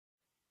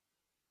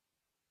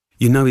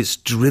You know, it's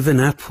driven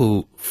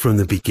Apple from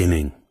the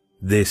beginning.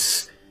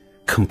 This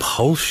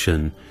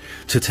compulsion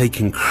to take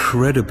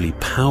incredibly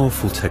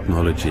powerful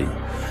technology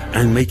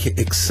and make it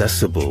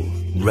accessible,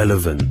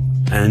 relevant,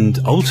 and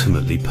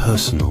ultimately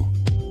personal.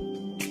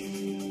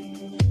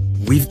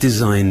 We've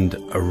designed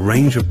a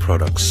range of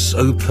products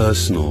so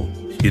personal,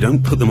 you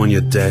don't put them on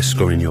your desk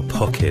or in your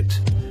pocket.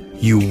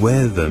 You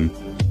wear them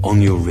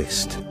on your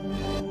wrist.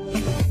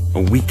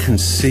 And we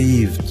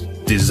conceived,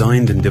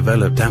 designed and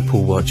developed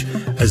Apple Watch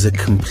as a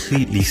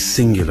completely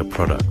singular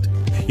product.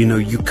 You know,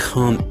 you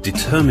can't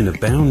determine a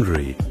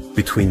boundary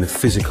between the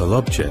physical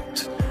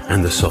object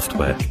and the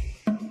software.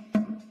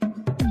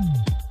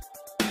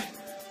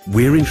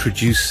 We're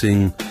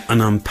introducing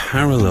an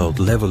unparalleled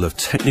level of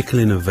technical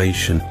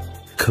innovation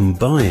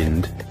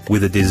combined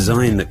with a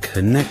design that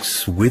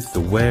connects with the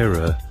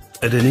wearer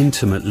at an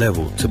intimate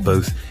level to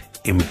both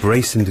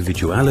embrace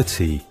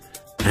individuality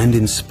and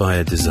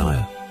inspire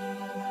desire.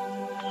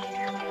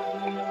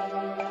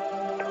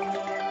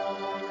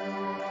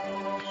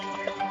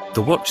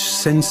 The watch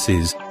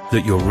senses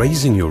that you're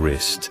raising your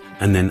wrist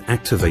and then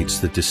activates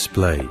the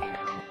display.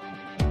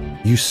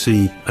 You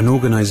see an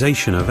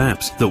organization of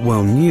apps that,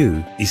 while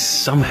new, is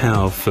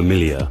somehow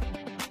familiar.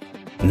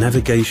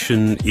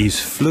 Navigation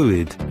is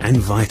fluid and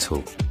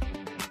vital.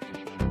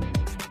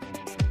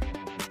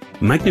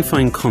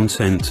 Magnifying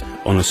content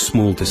on a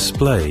small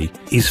display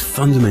is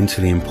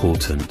fundamentally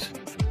important.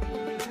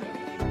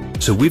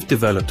 So we've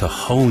developed a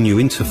whole new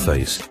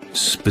interface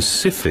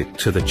specific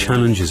to the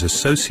challenges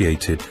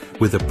associated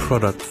with a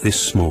product this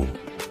small.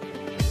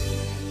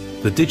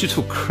 The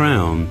Digital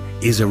Crown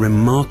is a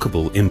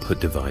remarkable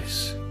input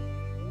device.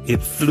 It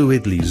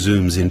fluidly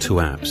zooms into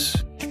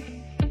apps.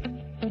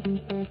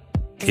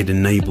 It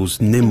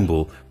enables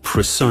nimble,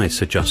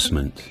 precise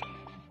adjustment.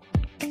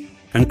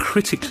 And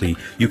critically,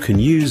 you can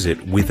use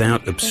it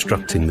without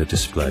obstructing the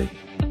display.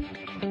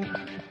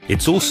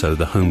 It's also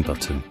the home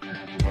button.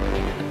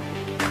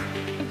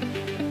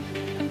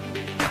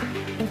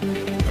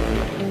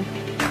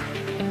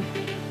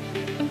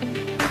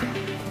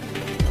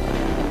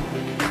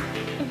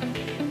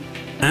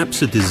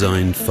 Apps are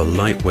designed for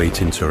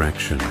lightweight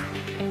interaction.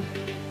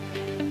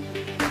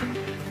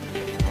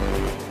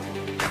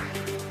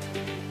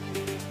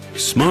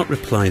 Smart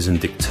replies and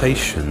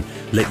dictation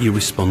let you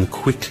respond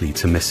quickly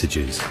to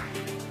messages.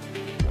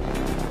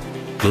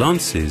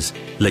 Glances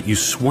let you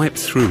swipe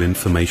through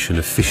information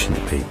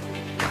efficiently.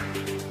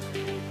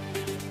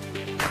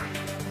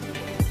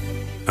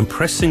 And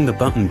pressing the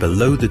button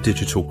below the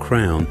Digital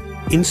Crown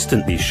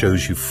instantly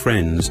shows you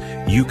friends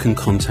you can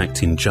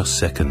contact in just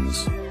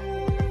seconds.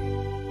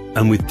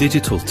 And with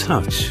Digital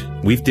Touch,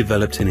 we've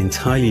developed an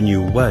entirely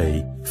new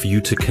way for you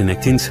to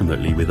connect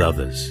intimately with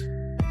others.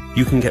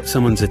 You can get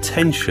someone's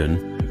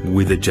attention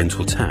with a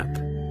gentle tap.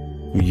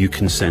 You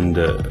can send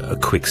a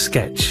quick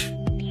sketch.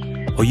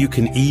 Or you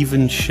can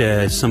even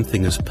share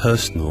something as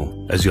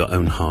personal as your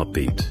own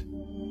heartbeat.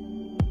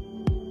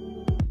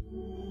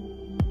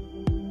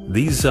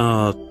 These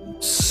are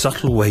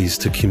subtle ways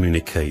to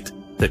communicate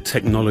that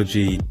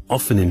technology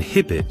often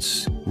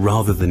inhibits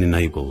rather than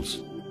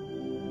enables.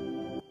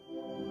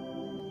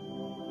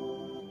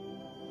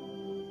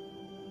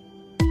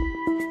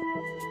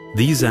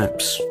 These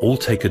apps all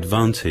take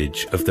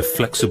advantage of the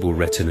flexible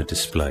Retina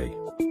display.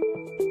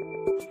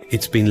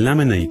 It's been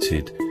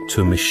laminated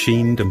to a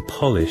machined and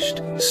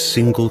polished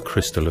single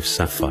crystal of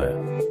sapphire.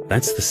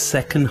 That's the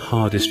second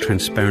hardest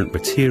transparent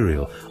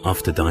material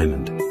after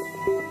diamond.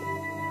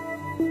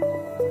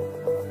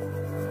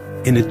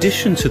 In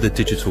addition to the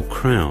Digital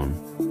Crown,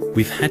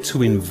 we've had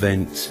to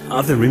invent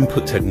other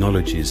input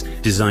technologies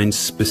designed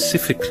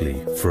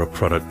specifically for a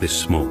product this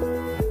small.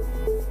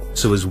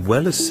 So as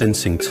well as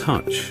sensing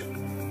touch,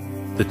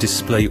 the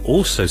display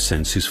also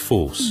senses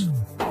force,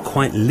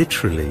 quite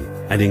literally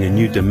adding a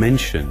new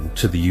dimension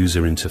to the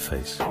user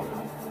interface.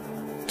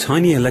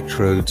 Tiny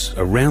electrodes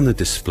around the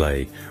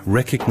display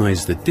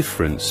recognize the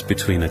difference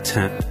between a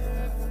tap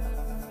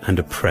and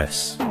a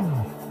press.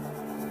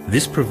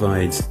 This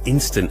provides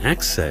instant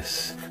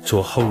access to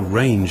a whole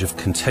range of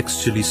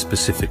contextually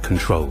specific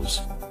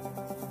controls.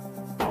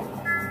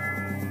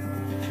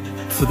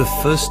 For the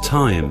first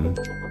time,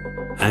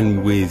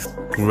 and with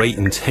great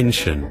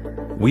intention,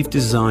 we've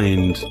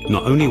designed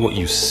not only what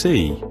you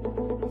see,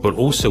 but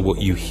also what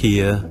you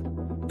hear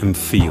and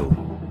feel.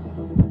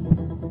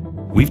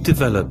 We've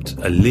developed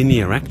a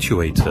linear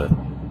actuator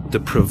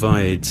that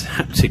provides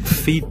haptic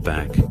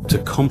feedback to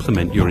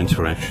complement your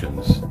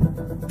interactions.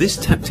 This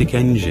Taptic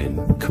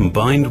engine,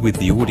 combined with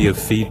the audio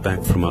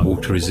feedback from our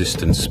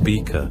water-resistant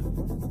speaker,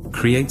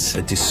 creates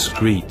a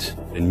discrete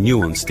and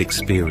nuanced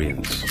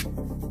experience.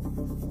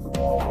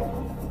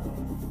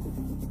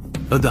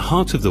 At the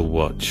heart of the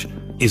watch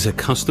is a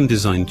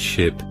custom-designed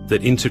chip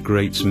that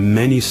integrates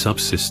many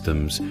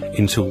subsystems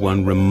into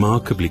one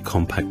remarkably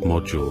compact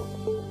module,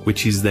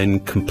 which is then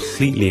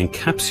completely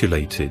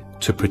encapsulated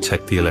to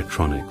protect the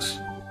electronics.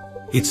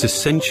 It's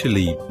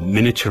essentially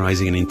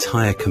miniaturizing an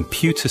entire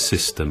computer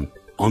system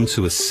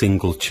onto a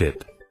single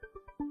chip.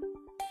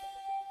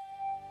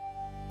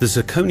 The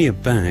zirconia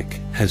back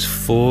has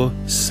 4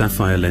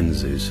 sapphire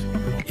lenses.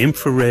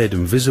 Infrared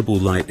and visible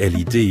light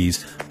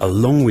LEDs,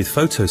 along with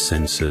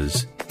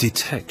photosensors,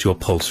 detect your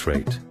pulse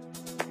rate.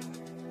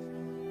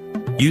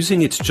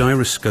 Using its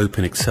gyroscope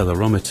and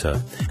accelerometer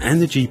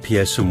and the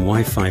GPS and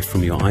Wi-Fi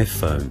from your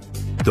iPhone,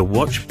 the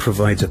watch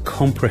provides a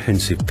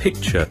comprehensive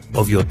picture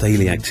of your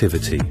daily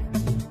activity.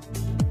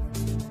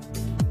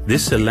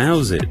 This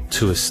allows it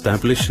to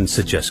establish and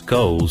suggest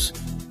goals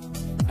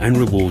and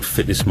reward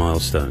fitness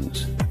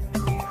milestones.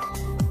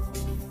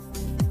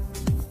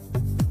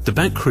 The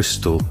back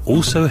crystal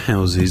also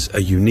houses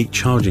a unique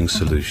charging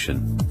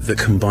solution that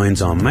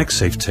combines our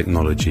MagSafe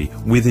technology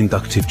with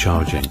inductive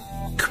charging.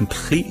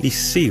 Completely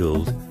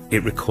sealed,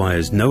 it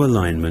requires no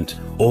alignment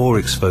or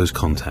exposed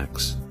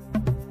contacts.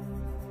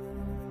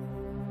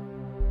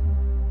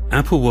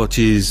 Apple Watch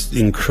is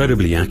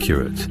incredibly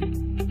accurate.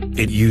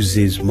 It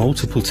uses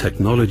multiple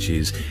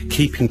technologies,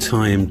 keeping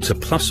time to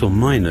plus or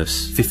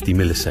minus 50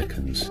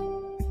 milliseconds.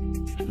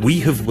 We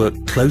have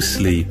worked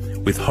closely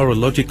with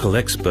horological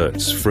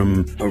experts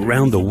from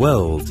around the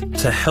world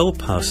to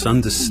help us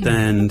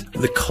understand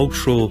the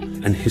cultural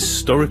and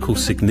historical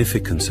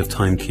significance of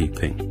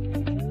timekeeping.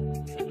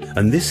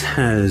 And this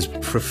has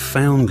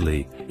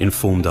profoundly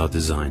informed our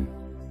design.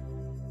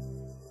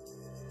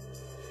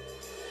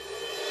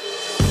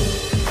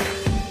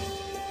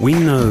 We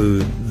know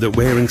that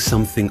wearing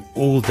something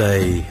all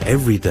day,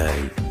 every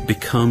day,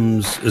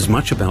 becomes as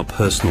much about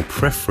personal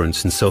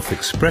preference and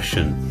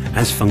self-expression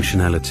as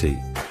functionality.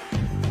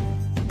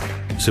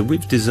 So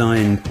we've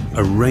designed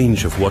a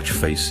range of watch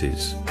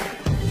faces.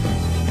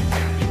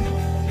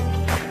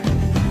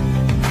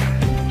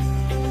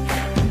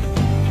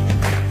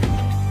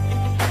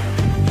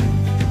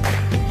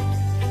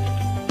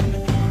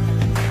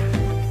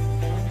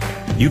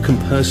 You can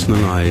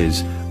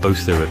personalize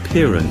both their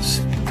appearance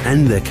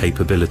and their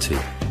capability.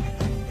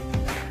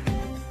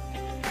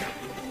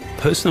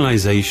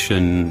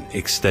 Personalization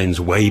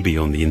extends way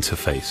beyond the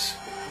interface.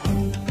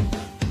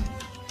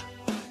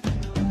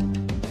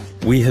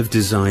 We have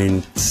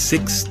designed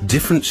 6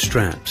 different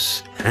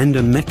straps and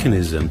a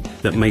mechanism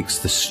that makes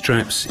the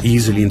straps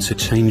easily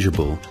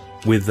interchangeable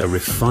with a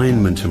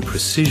refinement and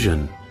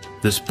precision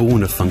that's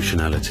born of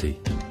functionality.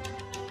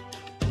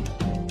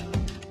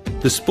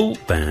 The Sport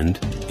Band,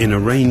 in a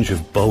range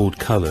of bold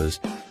colors,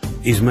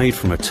 is made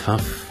from a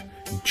tough,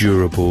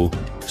 durable,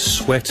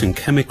 sweat and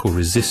chemical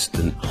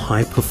resistant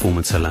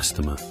high-performance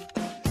elastomer.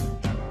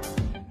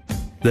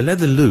 The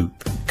leather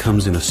loop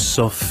comes in a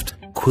soft,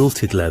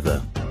 quilted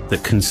leather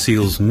that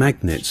conceals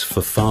magnets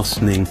for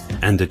fastening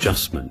and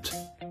adjustment.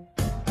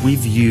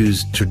 We've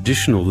used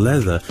traditional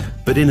leather,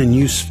 but in a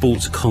new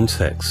sports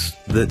context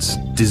that's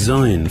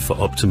designed for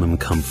optimum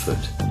comfort.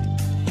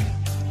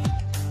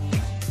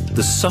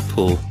 The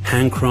supple,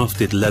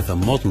 handcrafted leather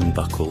modern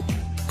buckle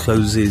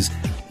closes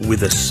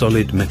with a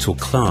solid metal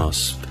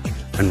clasp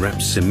and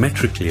wraps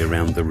symmetrically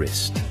around the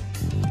wrist.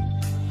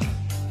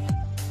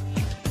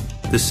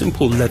 The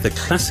simple leather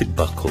classic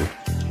buckle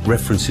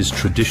references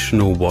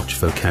traditional watch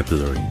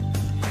vocabulary.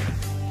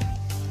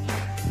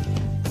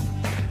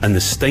 And the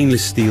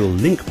stainless steel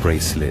link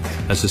bracelet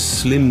has a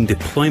slim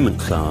deployment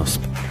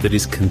clasp that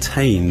is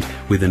contained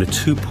within a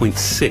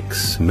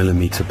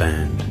 2.6mm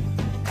band.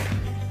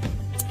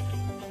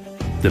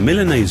 The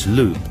Milanese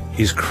loop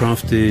is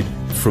crafted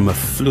from a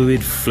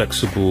fluid,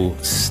 flexible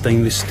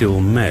stainless steel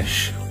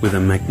mesh with a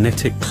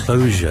magnetic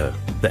closure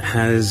that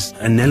has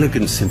an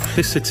elegant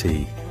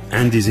simplicity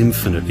and is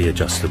infinitely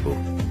adjustable.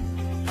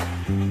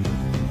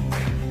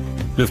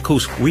 And of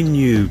course, we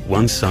knew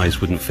one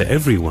size wouldn't fit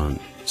everyone,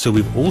 so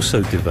we've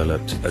also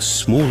developed a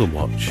smaller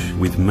watch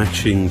with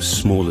matching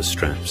smaller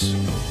straps.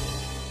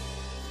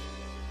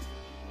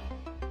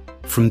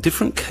 From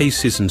different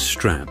cases and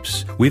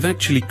straps, we've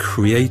actually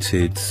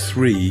created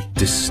 3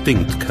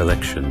 distinct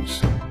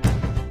collections.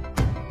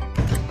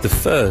 The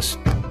first,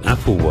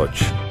 Apple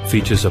Watch,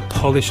 features a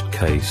polished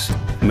case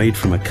made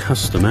from a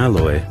custom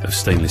alloy of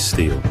stainless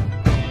steel.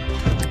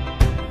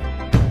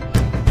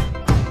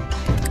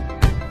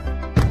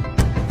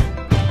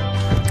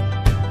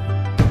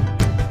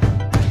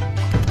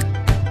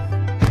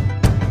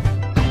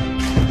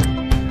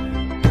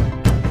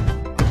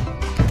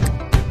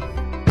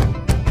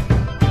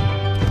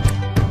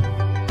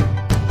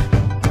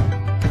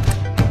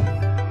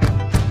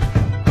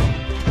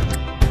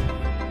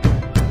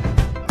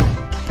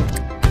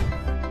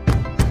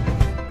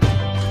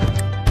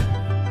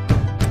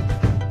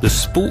 The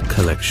Sport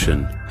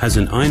collection has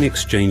an ion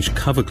exchange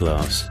cover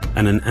glass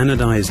and an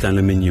anodized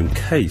aluminium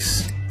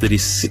case that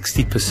is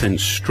 60%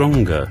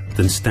 stronger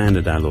than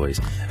standard alloys,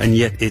 and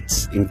yet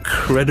it's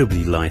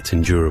incredibly light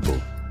and durable.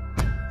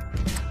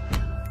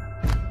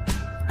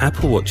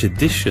 Apple Watch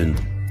Edition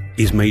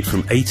is made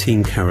from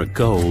 18-karat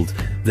gold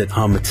that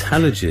our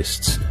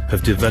metallurgists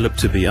have developed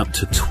to be up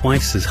to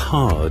twice as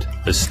hard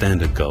as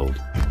standard gold.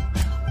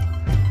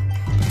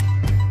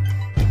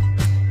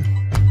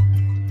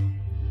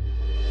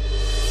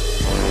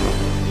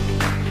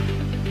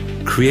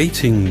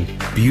 Creating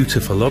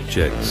beautiful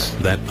objects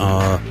that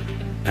are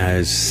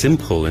as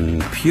simple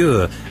and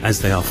pure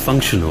as they are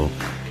functional.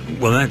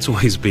 Well, that's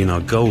always been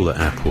our goal at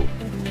Apple.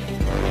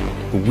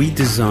 We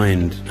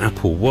designed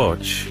Apple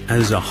Watch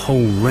as a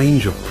whole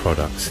range of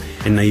products,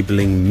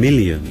 enabling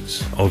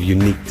millions of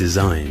unique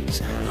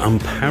designs,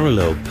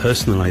 unparalleled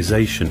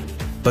personalization,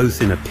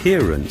 both in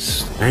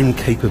appearance and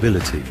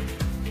capability.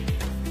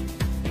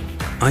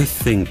 I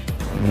think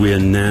we're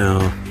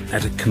now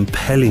at a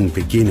compelling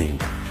beginning,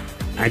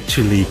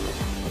 actually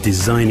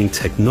designing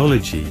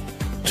technology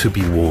to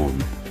be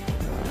worn,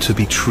 to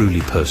be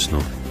truly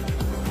personal.